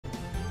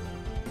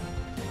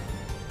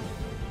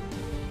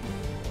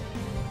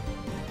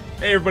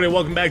Hey everybody,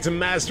 welcome back to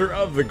Master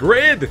of the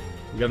Grid!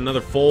 We got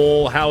another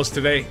full house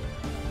today.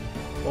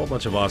 A whole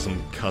bunch of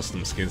awesome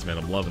custom skins, man.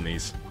 I'm loving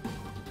these.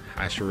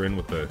 Hasher in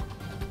with the...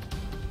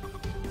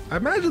 I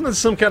imagine that's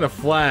some kind of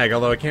flag,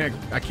 although I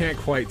can't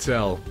quite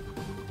tell.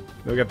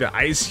 We got the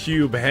Ice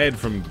Cube head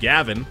from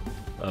Gavin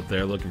up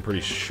there, looking pretty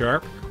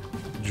sharp.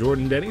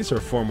 Jordan Denny's our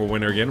former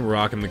winner again,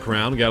 rocking the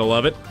crown. Gotta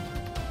love it.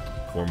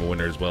 Former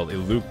winner as well.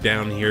 Luke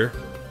down here.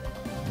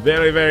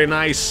 Very, very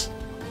nice.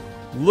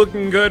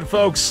 Looking good,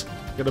 folks.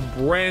 Got a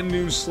brand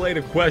new slate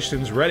of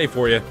questions ready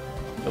for you.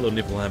 Hello,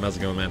 Niflheim. How's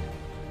it going, man?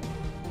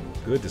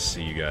 Good to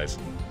see you guys.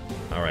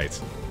 All right.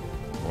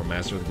 More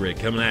Master of the Grid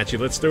coming at you.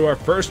 Let's do our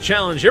first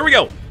challenge. Here we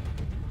go.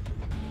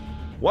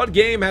 What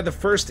game had the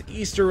first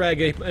Easter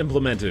egg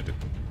implemented?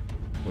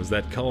 Was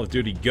that Call of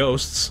Duty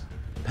Ghosts,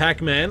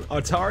 Pac-Man,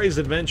 Atari's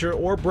Adventure,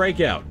 or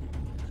Breakout?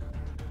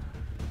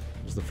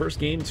 It was the first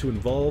game to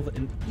involve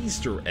an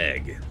Easter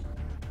egg.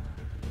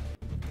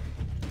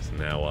 It's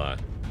now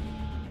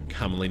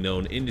commonly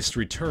known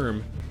industry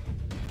term,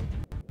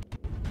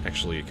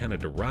 actually kind of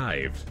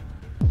derived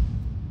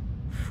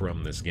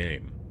from this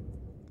game.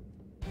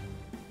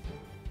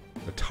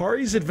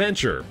 Atari's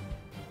Adventure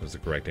was the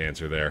correct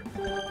answer there.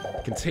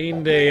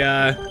 Contained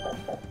an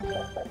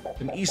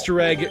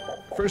Easter egg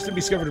first to be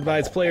discovered by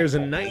its players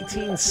in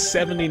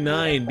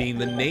 1979, being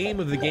the name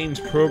of the game's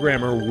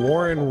programmer,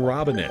 Warren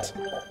Robinett.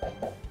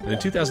 And in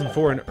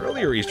 2004, an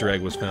earlier Easter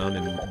egg was found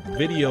in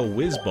Video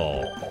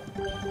Whizball,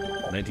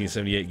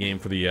 1978 game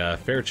for the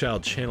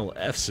Fairchild Channel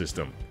F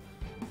system.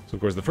 So,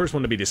 of course, the first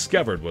one to be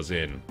discovered was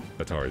in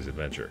Atari's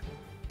Adventure.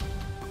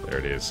 There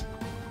it is.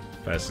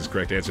 Fastest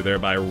correct answer there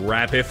by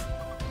Rapif.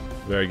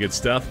 Very good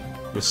stuff.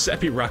 With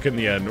Seppi rocking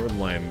the Northern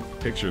Line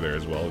picture there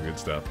as well. Good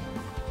stuff.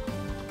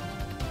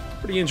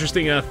 Pretty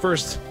interesting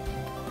first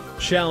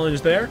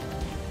challenge there.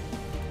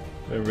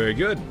 Very, very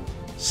good.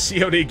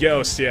 COD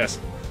Ghost, yes.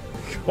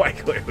 Quite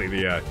clearly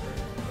the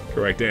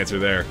correct answer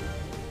there.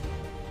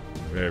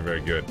 Very, very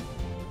good.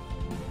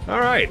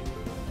 Alright.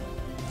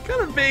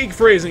 Kind of vague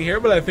phrasing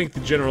here, but I think the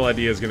general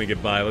idea is going to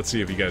get by. Let's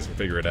see if you guys can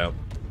figure it out.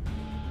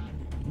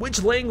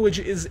 Which language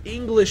is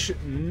English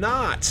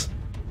not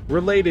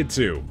related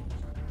to?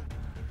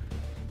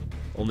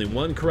 Only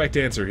one correct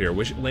answer here.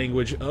 Which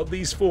language of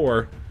these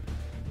four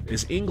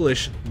is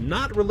English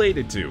not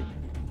related to?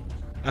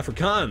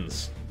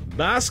 Afrikaans,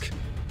 Basque,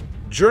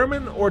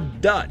 German, or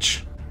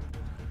Dutch?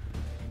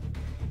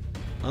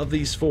 Of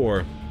these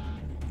four,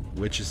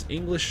 which is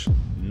English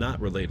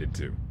not related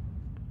to?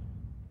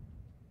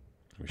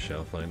 We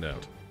shall find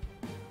out.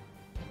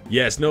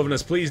 Yes,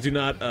 Novanus, please do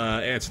not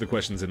answer the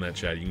questions in that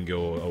chat. You can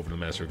go over to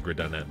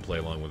masterofgrid.net and play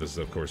along with us.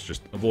 Of course,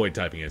 just avoid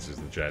typing answers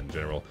in the chat in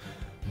general.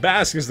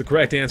 Basque is the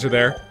correct answer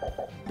there.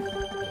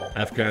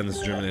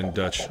 Afrikaans, German, and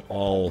Dutch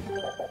all...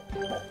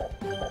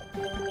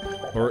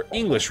 or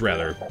English,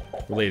 rather,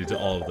 related to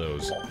all of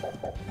those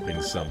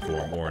in some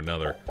form or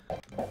another.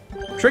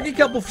 Tricky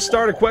couple of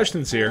starter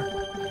questions here.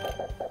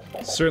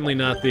 Certainly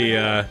not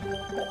the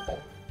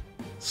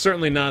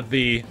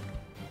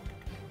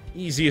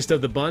easiest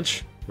of the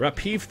bunch.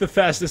 Rapif, the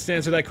fastest to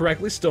answer that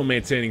correctly, still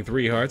maintaining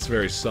 3 hearts.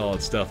 Very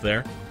solid stuff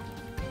there.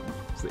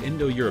 It's the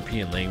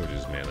Indo-European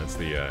languages, man.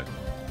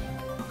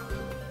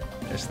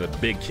 That's the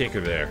big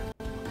kicker there.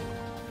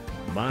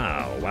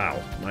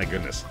 Wow, my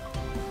goodness.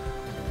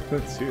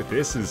 Let's see.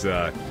 This is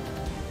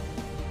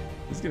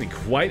getting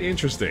quite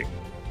interesting.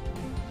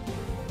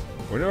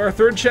 We're in our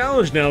third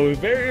challenge now. We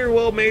very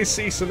well may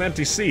see some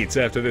empty seats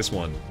after this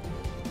one.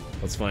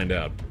 Let's find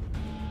out.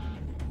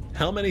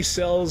 How many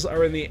cells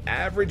are in the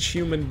average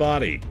human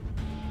body?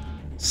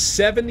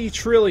 70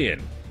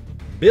 trillion,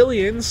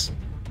 billions,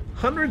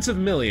 hundreds of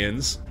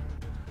millions,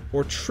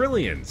 or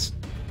trillions?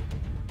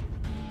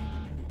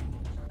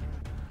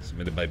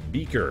 Submitted by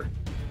Beaker.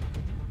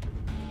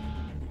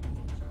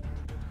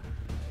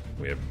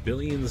 We have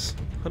billions,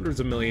 hundreds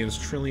of millions,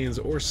 trillions,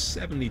 or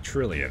 70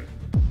 trillion.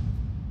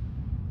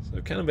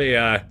 So kind of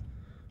a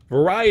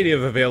variety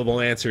of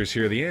available answers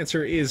here. The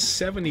answer is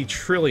 70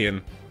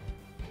 trillion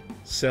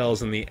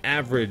cells in the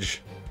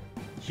average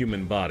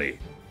human body.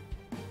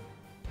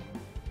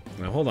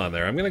 Now hold on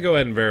there. I'm going to go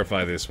ahead and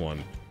verify this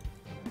one,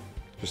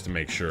 just to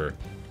make sure.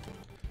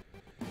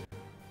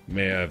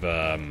 May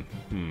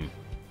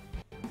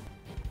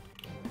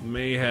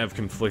have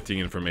conflicting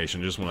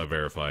information. Just want to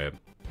verify it.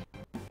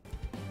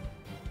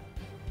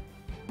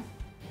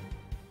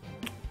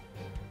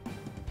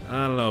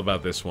 I don't know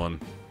about this one.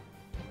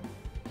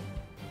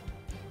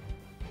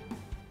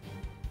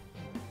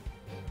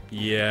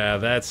 Yeah,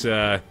 that's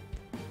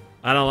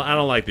I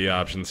don't like the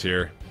options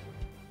here.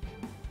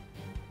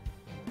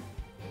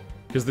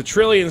 Because the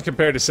trillions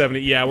compared to 70,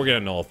 yeah, we're gonna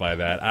nullify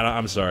that.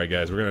 I'm sorry,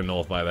 guys, we're gonna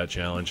nullify that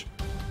challenge.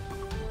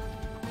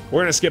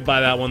 We're gonna skip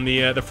by that one.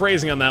 The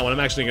phrasing on that one, I'm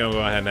actually gonna go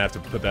ahead and have to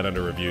put that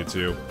under review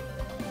too.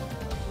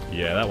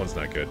 Yeah, that one's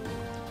not good.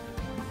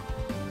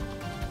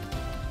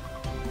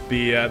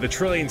 The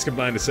trillions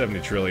combined to 70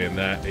 trillion,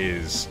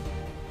 that's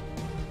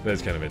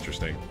kind of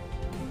interesting.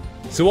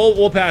 So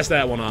we'll pass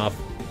that one off.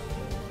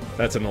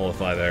 That's a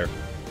nullify there.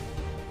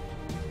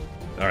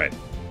 Alright,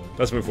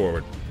 let's move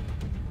forward.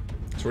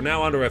 So we're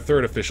now on to our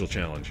third official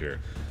challenge here.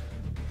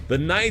 The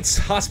Knights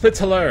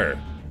Hospitaller.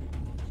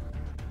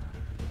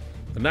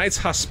 The Knights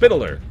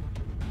Hospitaller.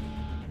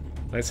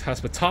 Knights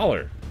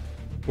Hospitaller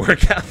were a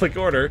Catholic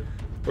order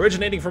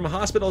originating from a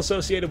hospital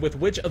associated with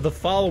which of the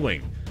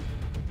following?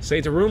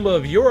 Saint Arumba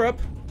of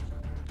Europe,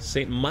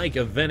 Saint Mike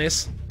of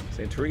Venice,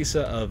 Saint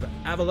Teresa of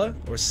Avila,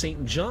 or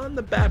Saint John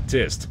the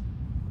Baptist?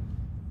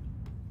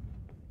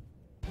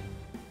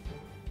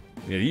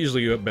 Yeah,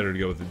 usually you better to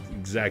go with the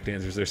exact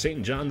answers there.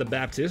 Saint John the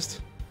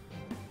Baptist,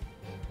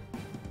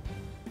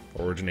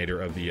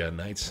 originator of the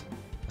Knights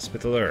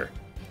Hospitaller.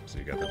 So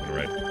you got that one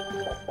right.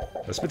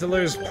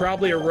 Hospitallers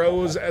probably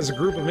arose as a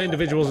group of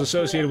individuals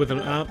associated with an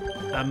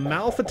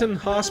Amalfitan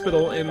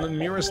hospital in the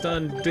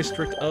Muristan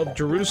district of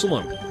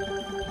Jerusalem,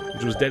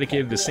 which was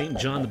dedicated to Saint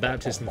John the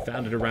Baptist and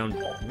founded around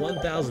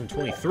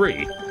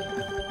 1023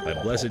 by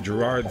Blessed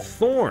Gerard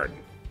Thorne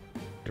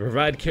to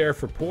provide care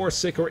for poor,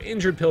 sick, or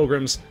injured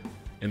pilgrims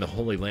in the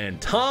Holy Land.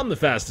 Tom, the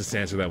fastest,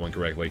 answered that one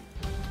correctly.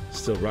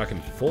 Still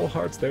rocking full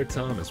hearts there,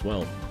 Tom, as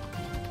well.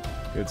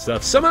 Good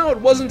stuff. Somehow it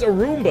wasn't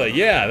Arumba.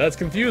 Yeah, that's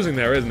confusing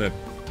there, isn't it?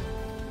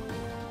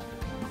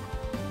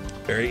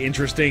 Very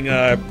interesting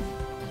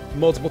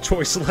multiple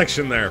choice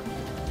selection there.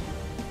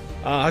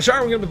 Hashar,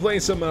 we're going to be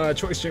playing some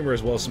Choice Chamber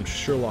as well as some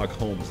Sherlock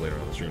Holmes later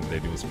on the stream today,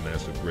 doing some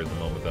Master Grid in a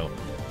moment, though.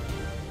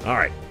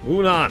 Alright,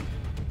 moving on.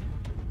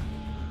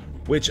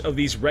 Which of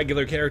these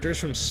regular characters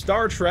from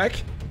Star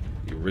Trek,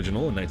 the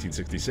original in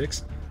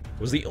 1966,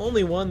 was the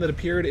only one that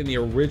appeared in the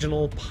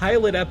original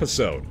pilot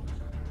episode?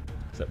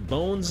 Is that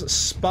Bones,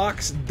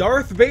 Spock's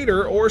Darth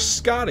Vader, or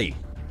Scotty?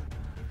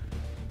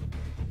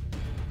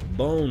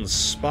 Bones,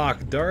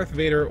 Spock, Darth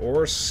Vader,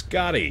 or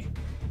Scotty?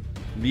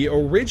 The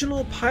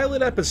original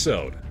pilot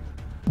episode.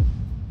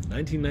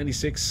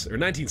 1996, or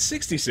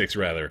 1966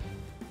 rather,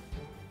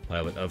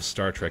 pilot of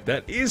Star Trek.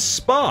 That is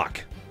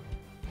Spock!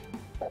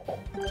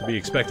 To be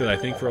expected, I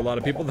think, for a lot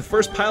of people. The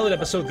first pilot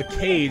episode, The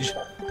Cage,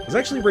 was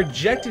actually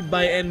rejected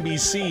by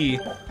NBC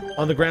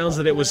on the grounds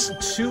that it was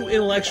too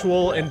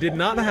intellectual and did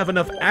not have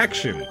enough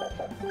action.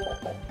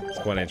 It's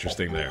quite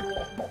interesting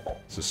there.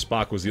 So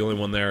Spock was the only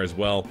one there as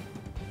well.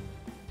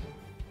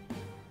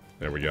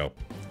 There we go.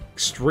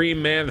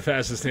 Extreme Man, the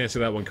fastest, to answer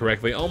that one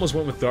correctly. Almost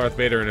went with Darth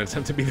Vader in an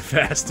attempt to be the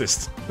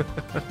fastest.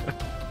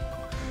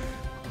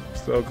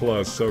 So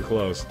close, so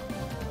close.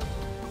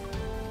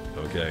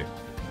 Okay.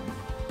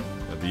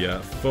 The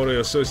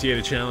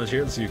photo-associated challenge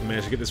here. Let's see if you can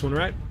manage to get this one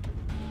right.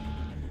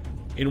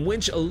 In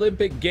which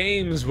Olympic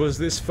Games was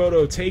this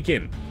photo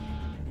taken?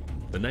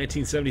 The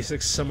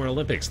 1976 Summer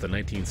Olympics, the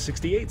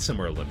 1968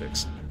 Summer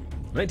Olympics,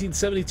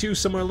 1972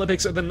 Summer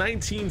Olympics, or the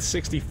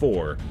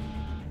 1964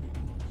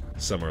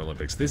 Summer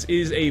Olympics. This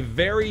is a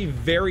very,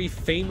 very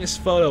famous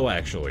photo,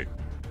 actually.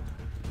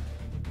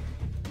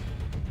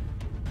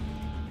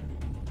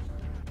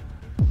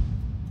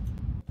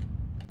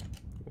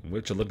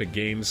 Which Olympic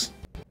Games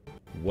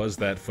was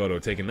that photo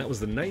taken? That was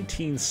the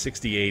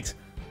 1968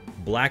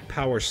 Black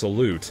Power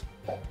Salute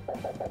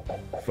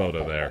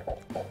photo there.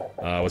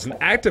 It was an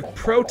act of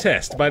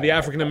protest by the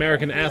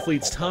African-American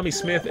athletes Tommy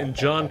Smith and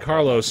John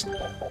Carlos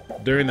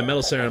during the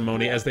medal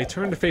ceremony. As they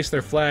turned to face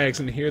their flags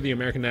and hear the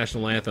American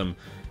national anthem,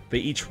 they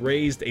each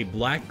raised a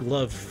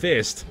black-gloved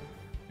fist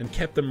and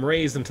kept them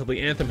raised until the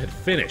anthem had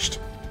finished.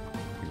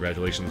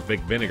 Congratulations, Vic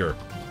Vinegar,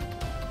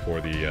 for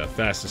the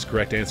fastest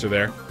correct answer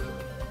there.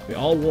 They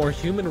all wore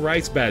human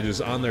rights badges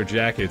on their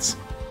jackets.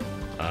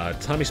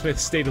 Tommy Smith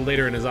stated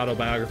later in his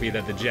autobiography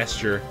that the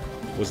gesture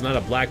was not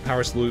a Black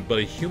Power salute, but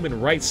a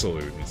human rights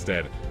salute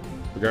instead,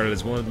 regarded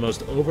as one of the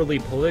most overly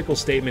political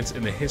statements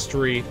in the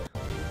history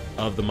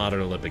of the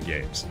modern Olympic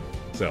Games.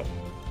 So,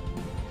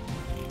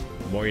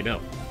 the more you know.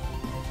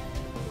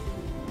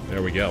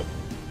 There we go.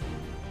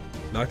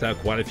 Knocked out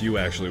quite a few,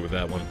 actually, with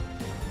that one.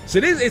 So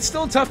it's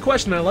still a tough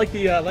question. I like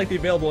the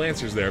available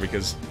answers there,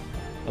 because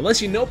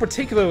unless you know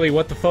particularly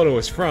what the photo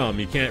is from,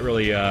 you can't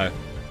really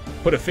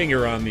put a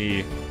finger on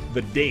the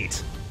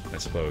date, I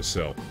suppose.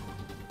 So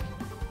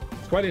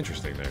it's quite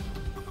interesting there.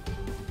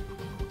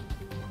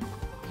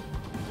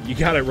 You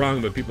got it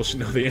wrong, but people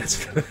should know the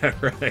answer to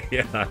that, right?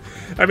 Yeah.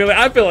 I mean,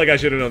 I feel like I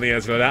should have known the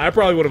answer to that. I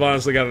probably would have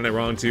honestly gotten it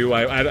wrong too.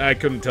 I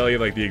couldn't tell you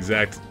like the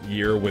exact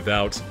year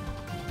without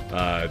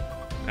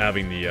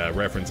having the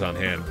reference on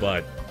hand,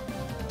 but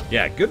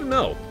yeah, good to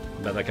know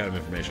about that kind of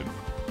information.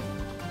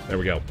 There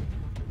we go.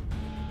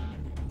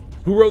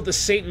 Who wrote the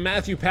St.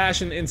 Matthew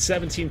Passion in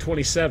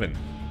 1727?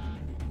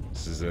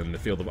 This is in the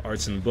field of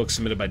arts and books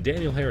submitted by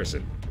Daniel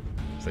Harrison.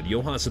 Is that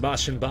Johann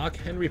Sebastian Bach,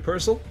 Henry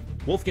Purcell,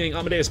 Wolfgang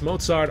Amadeus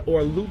Mozart,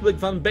 or Ludwig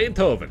van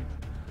Beethoven?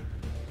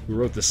 Who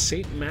wrote the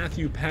St.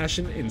 Matthew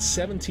Passion in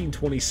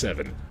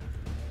 1727?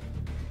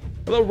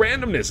 Hello,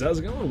 Randomness. How's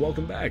it going?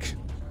 Welcome back.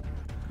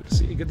 Good to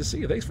see you. Good to see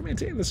you. Thanks for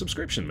maintaining the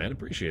subscription, man.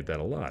 Appreciate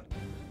that a lot.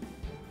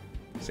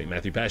 St.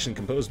 Matthew Passion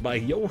composed by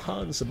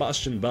Johann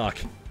Sebastian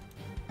Bach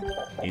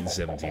in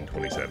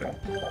 1727.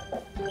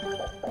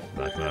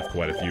 Knocking off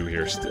quite a few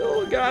here.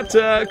 Still got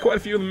quite a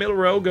few in the middle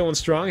row going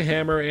strong.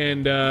 Hammer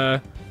and,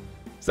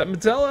 is that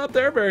Mattel up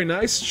there? Very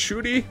nice.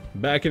 Shooty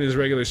back in his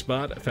regular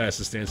spot.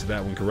 Fastest answered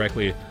that one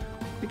correctly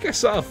think I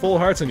saw full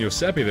hearts on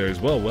Elisee there as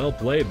well. Well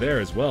played there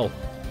as well.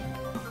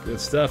 Good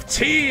stuff.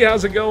 T,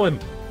 how's it going?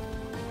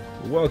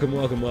 Welcome,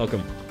 welcome,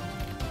 welcome.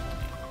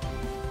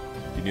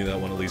 You knew that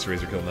one, Elisee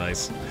Razor Kill,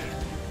 nice.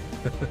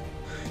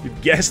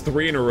 You've guessed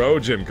 3 in a row,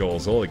 Jim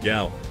Coles. Holy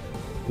cow.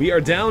 We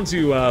are down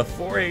to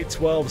 4, 8,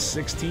 12,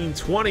 16,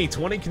 20.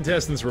 20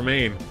 contestants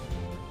remain.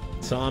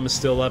 Tom is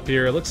still up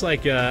here. It looks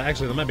like,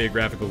 actually, there might be a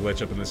graphical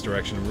glitch up in this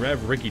direction.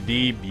 Rev, Ricky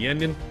D,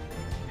 Bienen,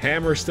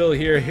 Hammer still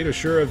here,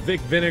 Hitoshura,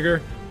 Vic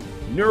Vinegar,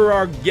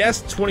 Nurarg,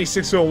 Guest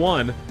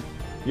 2601.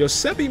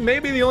 Elisee may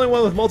be the only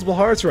one with multiple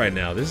hearts right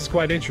now. This is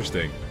quite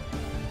interesting.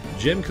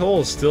 Jim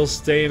Cole still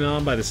staying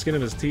on by the skin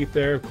of his teeth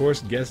there, of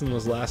course, guessing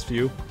those last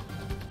few.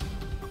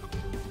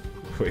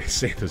 Wait,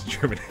 saying those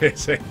German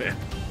hits, hey man.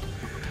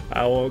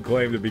 I won't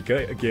claim to be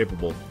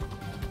capable.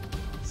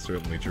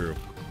 Certainly true.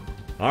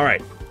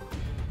 Alright.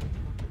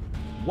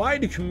 Why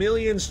do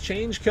chameleons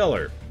change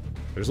color?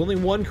 There's only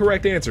one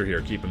correct answer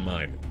here, keep in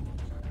mind.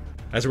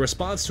 As a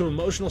response to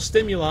emotional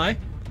stimuli,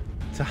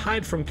 to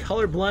hide from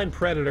colorblind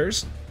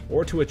predators,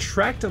 or to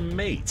attract a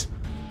mate.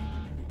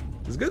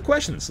 It's a good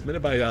question,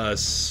 submitted by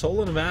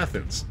Solon of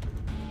Athens.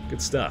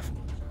 Good stuff.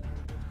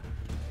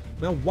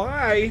 Now,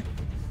 why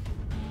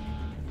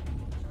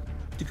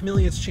do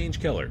chameleons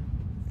change color?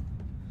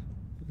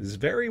 This is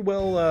very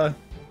well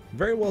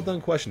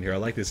done question here. I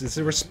like this. It's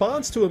a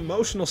response to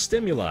emotional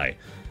stimuli.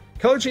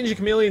 Color-changing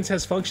chameleons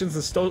has functions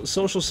in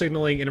social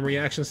signaling and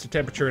reactions to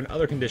temperature and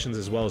other conditions,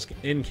 as well as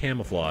in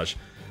camouflage.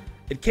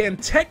 It can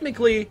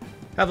technically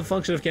have a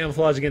function of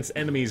camouflage against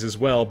enemies as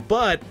well,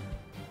 but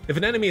if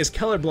an enemy is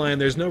colorblind,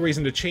 there's no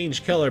reason to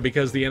change color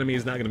because the enemy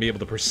is not going to be able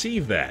to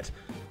perceive that.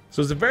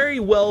 So it's a very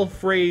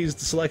well-phrased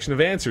selection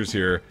of answers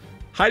here.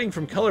 Hiding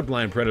from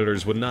colorblind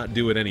predators would not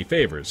do it any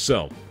favors.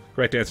 So,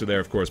 correct answer there,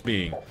 of course,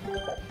 being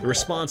the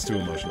response to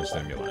emotional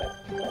stimuli.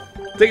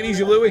 Take it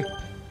easy, Louie.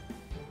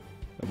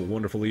 Have a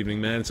wonderful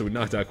evening, man. So we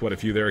knocked out quite a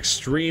few there.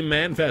 Extreme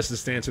Man,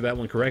 fastest to answer that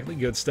one correctly.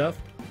 Good stuff.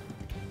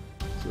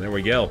 So there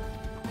we go.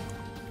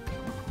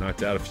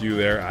 Knocked out a few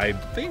there. I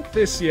think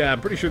this, yeah,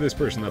 I'm pretty sure this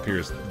person up here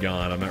is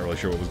gone. I'm not really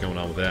sure what was going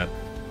on with that.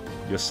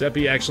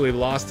 Elisee actually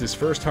lost his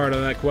first heart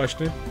on that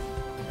question,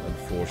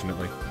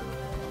 unfortunately.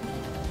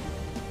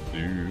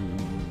 You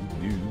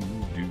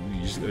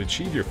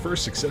achieved your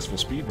first successful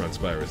speedrun,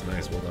 Spyrus.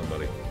 Nice. Well done,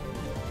 buddy.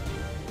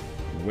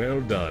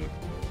 Well done.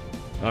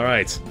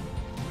 Alright.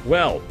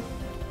 Well,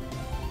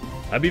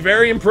 I'd be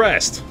very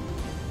impressed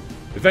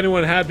if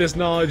anyone had this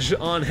knowledge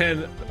on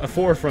hand, a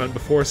forefront,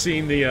 before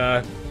seeing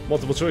the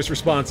multiple choice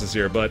responses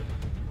here, but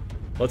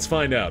let's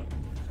find out.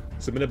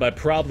 Submitted by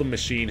Problem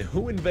Machine.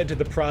 Who invented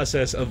the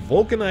process of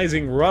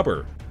vulcanizing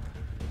rubber?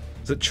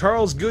 Is it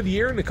Charles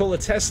Goodyear, Nikola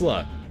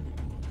Tesla,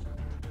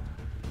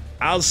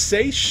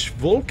 Alsace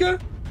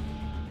Volca,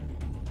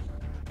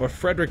 or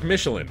Frederick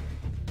Michelin?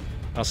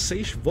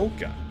 Alsace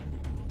Volca,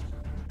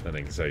 I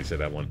think is how you say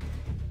that one.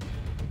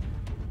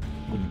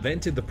 Who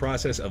invented the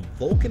process of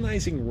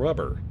vulcanizing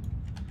rubber?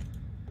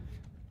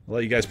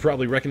 Well, you guys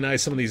probably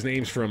recognize some of these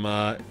names from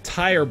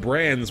tire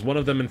brands. One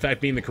of them, in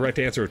fact, being the correct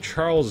answer,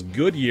 Charles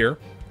Goodyear.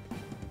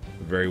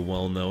 Very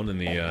well known in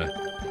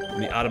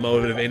the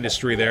automotive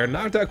industry there.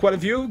 Knocked out quite a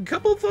few. A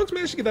couple of folks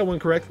managed to get that one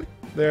correctly.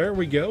 There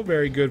we go.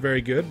 Very good,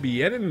 very good.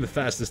 Bienen, the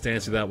fastest to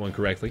answer that one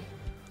correctly.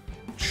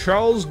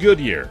 Charles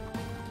Goodyear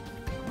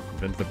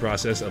invented the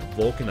process of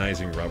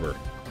vulcanizing rubber.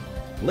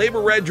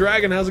 Labor Red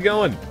Dragon, how's it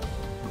going?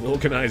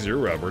 Vulcanize your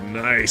rubber.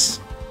 Nice.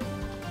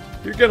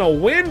 You're gonna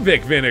win,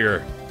 Vic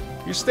Vinegar.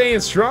 You're staying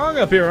strong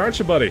up here, aren't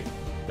you, buddy?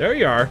 There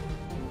you are.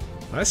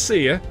 I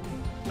see ya.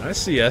 I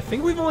see ya. I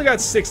think we've only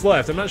got 6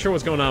 left. I'm not sure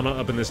what's going on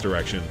up in this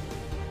direction.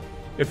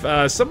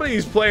 If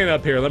somebody's playing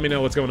up here, let me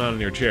know what's going on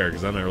in your chair,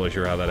 because I'm not really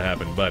sure how that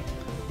happened. But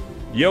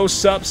Yo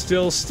Sup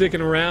still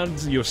sticking around.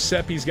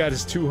 Elisee's got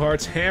his 2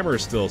 hearts. Hammer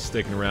still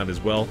sticking around as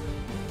well.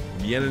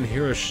 Yenin,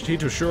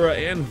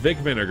 Hitoshura, and Vic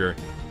Vinegar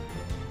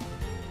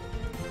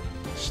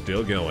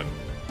still going.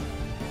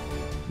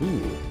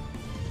 Ooh.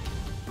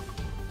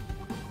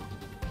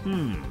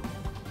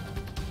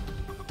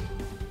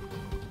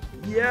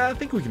 Yeah, I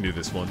think we can do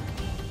this one.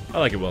 I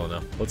like it well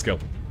enough. Let's go.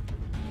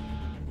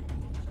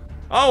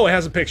 Oh, it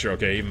has a picture.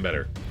 Okay, even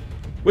better.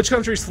 Which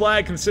country's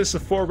flag consists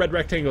of 4 red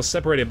rectangles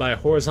separated by a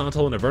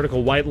horizontal and a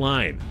vertical white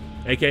line?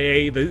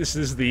 AKA, this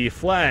is the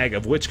flag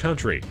of which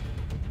country?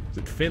 Is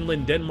it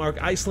Finland,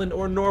 Denmark, Iceland,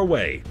 or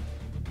Norway?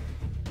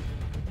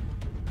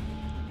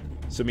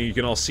 Assuming you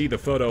can all see the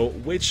photo,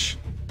 which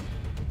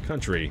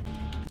country?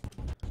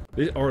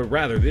 Or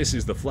rather, this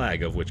is the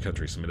flag of which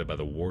country, submitted by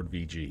the Ward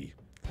VG.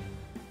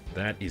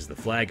 That is the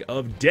flag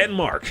of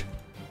Denmark.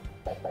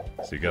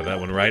 So you got that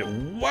one right.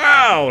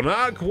 Wow,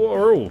 not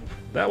cool.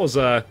 That was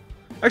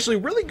actually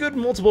really good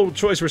multiple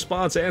choice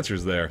response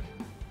answers there.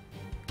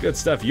 Good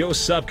stuff. Yo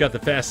Sup got the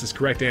fastest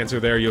correct answer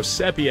there.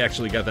 Elisee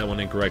actually got that one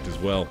incorrect as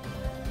well.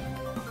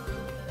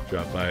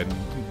 Drop by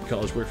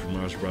college work from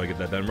Mars, probably get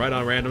that done. Right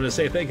on random to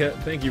say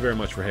thank you very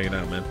much for hanging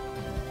out, man.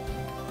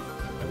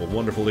 Have a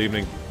wonderful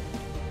evening.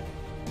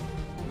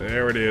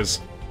 There it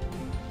is.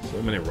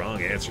 So many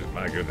wrong answers,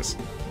 my goodness.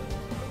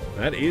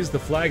 That is the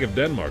flag of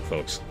Denmark,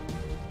 folks.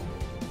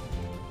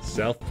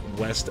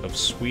 Southwest of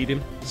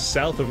Sweden,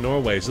 south of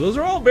Norway. So those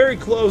are all very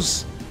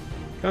close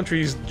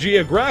countries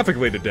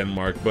geographically to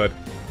Denmark, but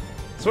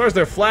as far as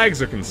their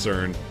flags are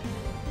concerned,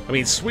 I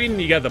mean, Sweden,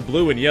 you got the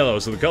blue and yellow,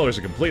 so the colors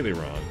are completely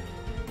wrong.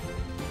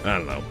 I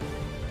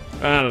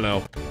don't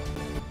know.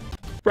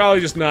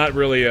 Probably just not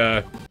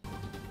really,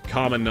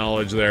 common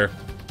knowledge there.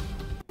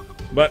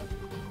 But,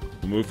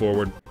 we'll move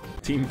forward.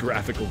 Team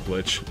graphical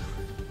glitch.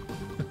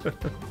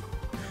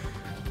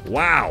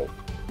 Wow.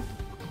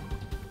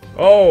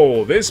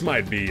 Oh, this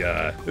might be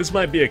a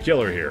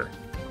killer here.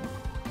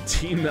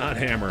 Team not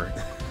Hammer.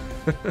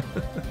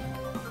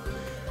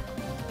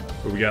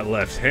 What we got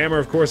left? Hammer,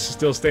 of course, is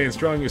still staying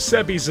strong.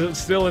 Giuseppe's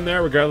still in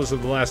there, regardless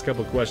of the last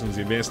couple of questions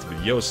he missed. But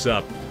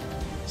Yosep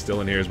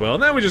still in here as well.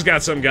 And then we just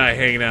got some guy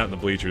hanging out in the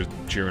bleachers,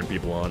 cheering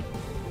people on.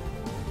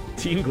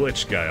 Team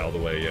glitch guy all the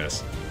way,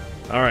 yes.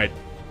 Alright.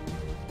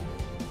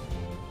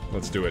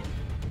 Let's do it.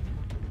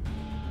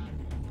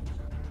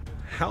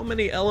 How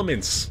many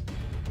elements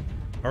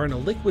are in a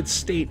liquid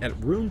state at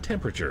room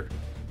temperature?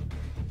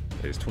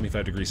 That is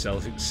 25 degrees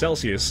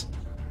Celsius,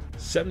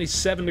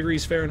 77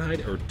 degrees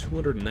Fahrenheit, or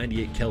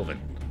 298 Kelvin.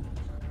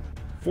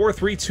 4,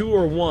 3, 2,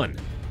 or 1.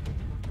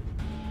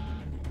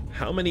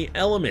 How many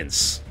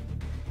elements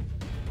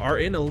are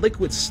in a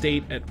liquid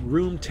state at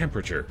room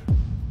temperature?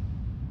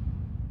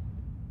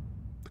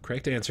 The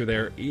correct answer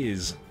there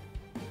is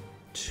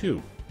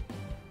 2.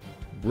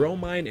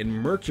 Bromine and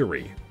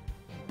mercury.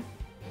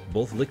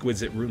 Both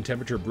liquids at room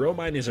temperature.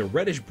 Bromine is a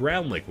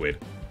reddish-brown liquid,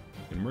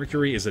 and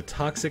mercury is a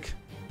toxic,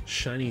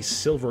 shiny,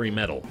 silvery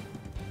metal.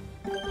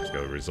 Let's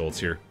go to the results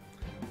here.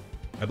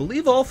 I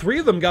believe all three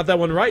of them got that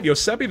one right.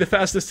 Giuseppe, the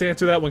fastest to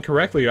answer that one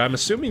correctly. I'm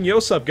assuming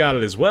Yosep got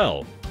it as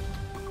well.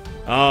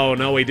 Oh,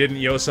 no, he didn't.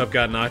 Yosep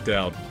got knocked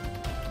out.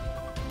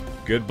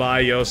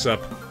 Goodbye,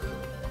 Yosep.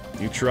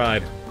 You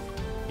tried.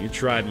 You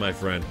tried, my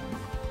friend.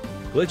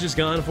 Glitch is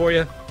gone for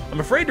you. I'm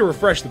afraid to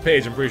refresh the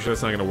page. I'm pretty sure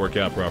that's not going to work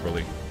out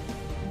properly.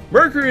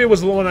 Mercury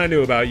was the one I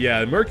knew about.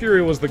 Yeah,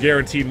 Mercury was the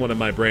guaranteed one in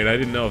my brain. I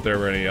didn't know if there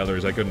were any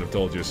others. I couldn't have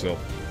told you, so.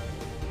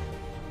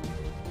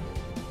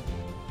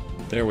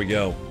 There we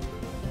go.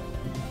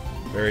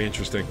 Very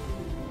interesting.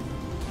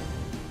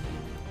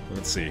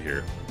 Let's see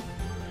here.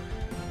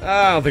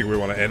 I don't think we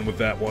want to end with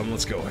that one.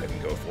 Let's go ahead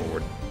and go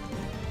forward.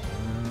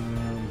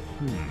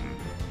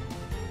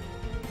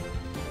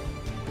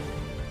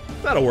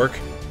 That'll work.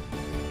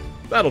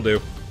 That'll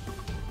do.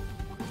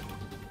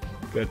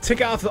 Gonna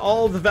tick off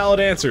all the valid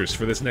answers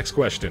for this next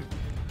question.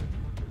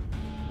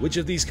 Which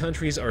of these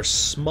countries are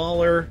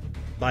smaller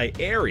by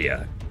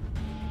area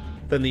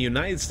than the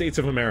United States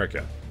of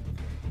America?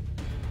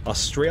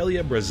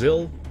 Australia,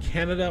 Brazil,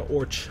 Canada,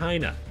 or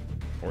China?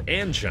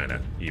 And China,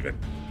 even.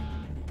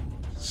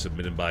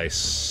 Submitted by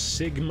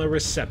Sigma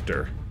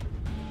Receptor.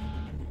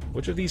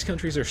 Which of these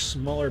countries are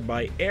smaller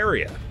by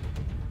area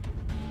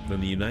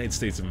than the United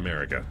States of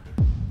America?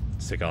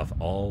 Let's tick off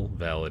all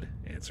valid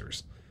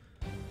answers.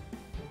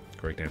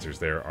 Correct answers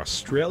there.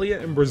 Australia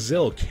and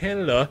Brazil.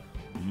 Canada,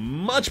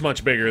 much,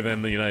 much bigger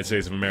than the United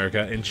States of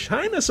America. And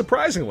China,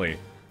 surprisingly,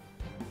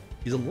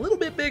 is a little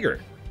bit bigger.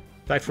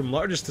 In fact, from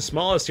largest to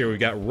smallest here, we've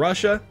got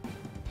Russia,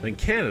 then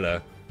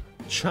Canada,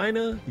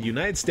 China, the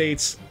United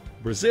States,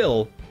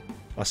 Brazil,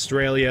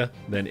 Australia,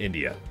 then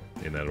India,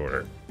 in that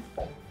order.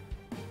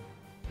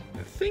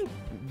 I think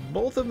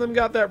both of them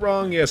got that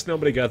wrong. Yes,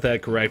 nobody got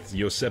that correct.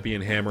 Giuseppe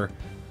and Hammer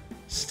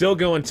still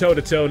going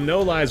toe-to-toe.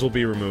 No lies will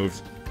be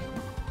removed.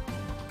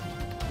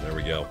 There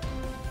we go.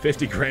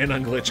 50 grand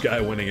on Glitch Guy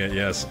winning it,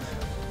 yes.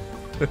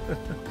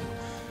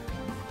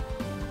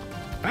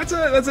 That's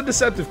a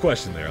deceptive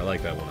question there. I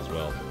like that one as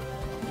well.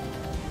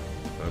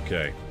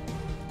 Okay.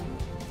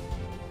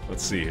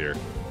 Let's see here.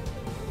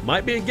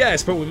 Might be a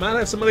guess, but we might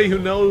have somebody who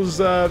knows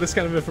this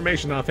kind of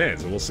information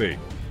offhand, so we'll see.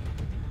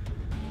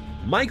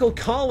 Michael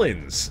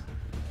Collins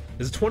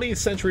is a 20th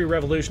century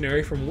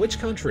revolutionary from which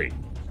country?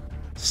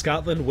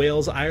 Scotland,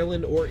 Wales,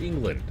 Ireland, or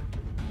England?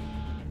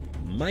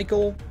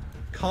 Michael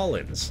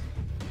Collins.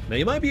 Now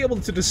you might be able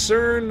to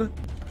discern,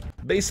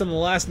 based on the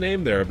last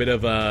name there, a bit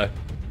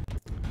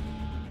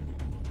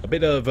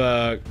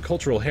of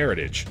cultural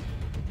heritage.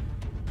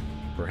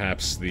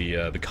 Perhaps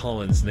the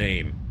Collins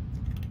name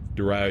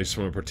derives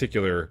from a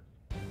particular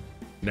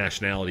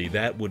nationality.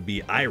 That would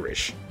be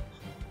Irish.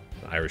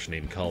 The Irish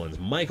name Collins.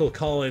 Michael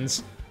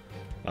Collins,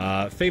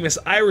 famous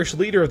Irish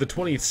leader of the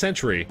 20th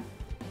century.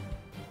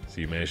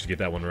 So you managed to get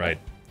that one right.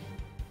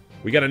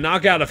 We got a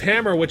knockout of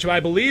Hammer, which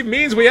I believe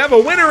means we have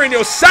a winner in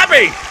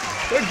Giuseppe!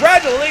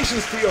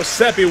 Congratulations to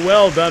Giuseppe.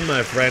 Well done,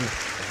 my friend.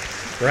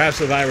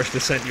 Perhaps of Irish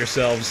descent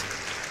yourselves.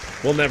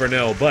 We'll never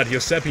know, but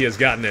Giuseppe has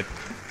gotten it.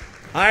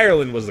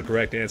 Ireland was the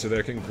correct answer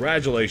there.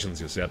 Congratulations,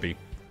 Giuseppe.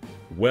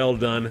 Well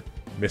done,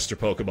 Mr.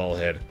 Pokeball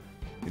Head.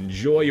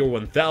 Enjoy your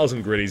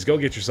 1,000 Griddies. Go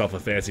get yourself a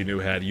fancy new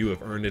hat. You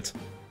have earned it.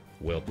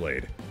 Well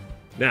played.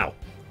 Now,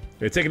 we're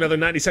going to take another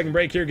 90-second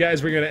break here,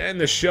 guys. We're going to end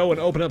the show and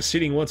open up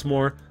seating once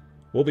more.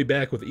 We'll be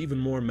back with even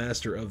more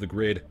Master of the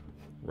Grid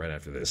right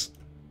after this.